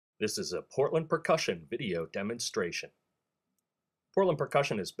This is a Portland Percussion video demonstration. Portland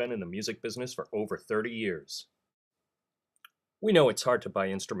Percussion has been in the music business for over 30 years. We know it's hard to buy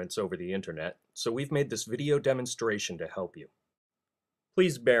instruments over the internet, so we've made this video demonstration to help you.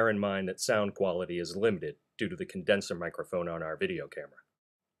 Please bear in mind that sound quality is limited due to the condenser microphone on our video camera.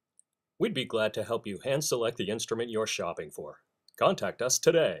 We'd be glad to help you hand select the instrument you're shopping for. Contact us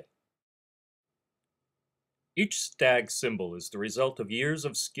today. Each Stagg cymbal is the result of years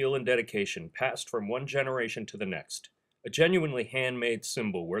of skill and dedication passed from one generation to the next, a genuinely handmade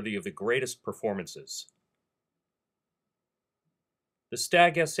cymbal worthy of the greatest performances. The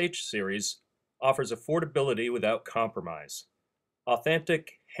Stagg SH series offers affordability without compromise.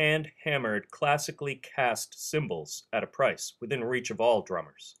 Authentic, hand-hammered, classically cast cymbals at a price within reach of all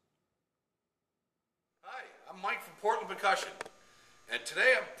drummers. Hi, I'm Mike from Portland Percussion, and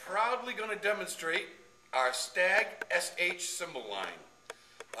today I'm proudly going to demonstrate our Stagg SH cymbal line.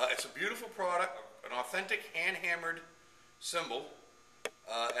 It's a beautiful product, an authentic hand-hammered cymbal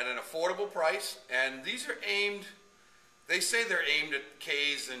at an affordable price, and these are aimed, they say they're aimed at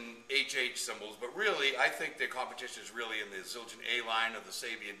Ks and HH cymbals, but really I think their competition is really in the Zildjian A line or the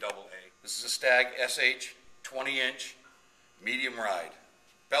Sabian double A. This is a Stagg SH 20-inch medium ride.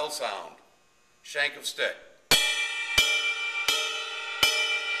 Bell sound, shank of stick.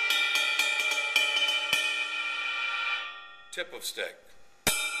 Tip of stick.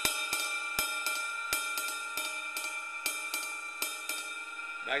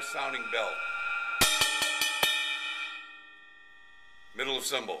 Nice sounding bell. Middle of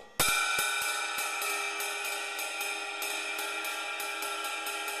cymbal.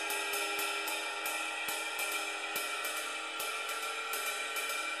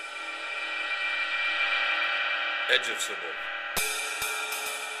 Edge of cymbal.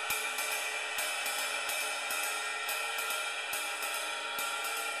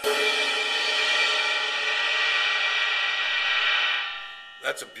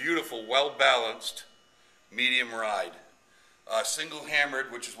 That's a beautiful, well-balanced medium ride. Single hammered,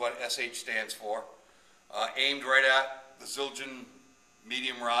 which is what SH stands for, aimed right at the Zildjian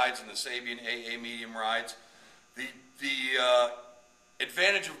medium rides and the Sabian AA medium rides. The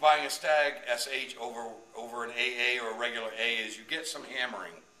advantage of buying a Stagg SH over an AA or a regular A is you get some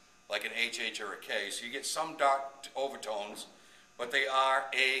hammering, like an HH or a K, so you get some dark overtones, but they are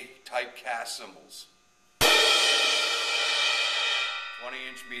A-type cast cymbals.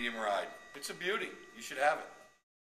 20-inch medium ride. It's a beauty. You should have it.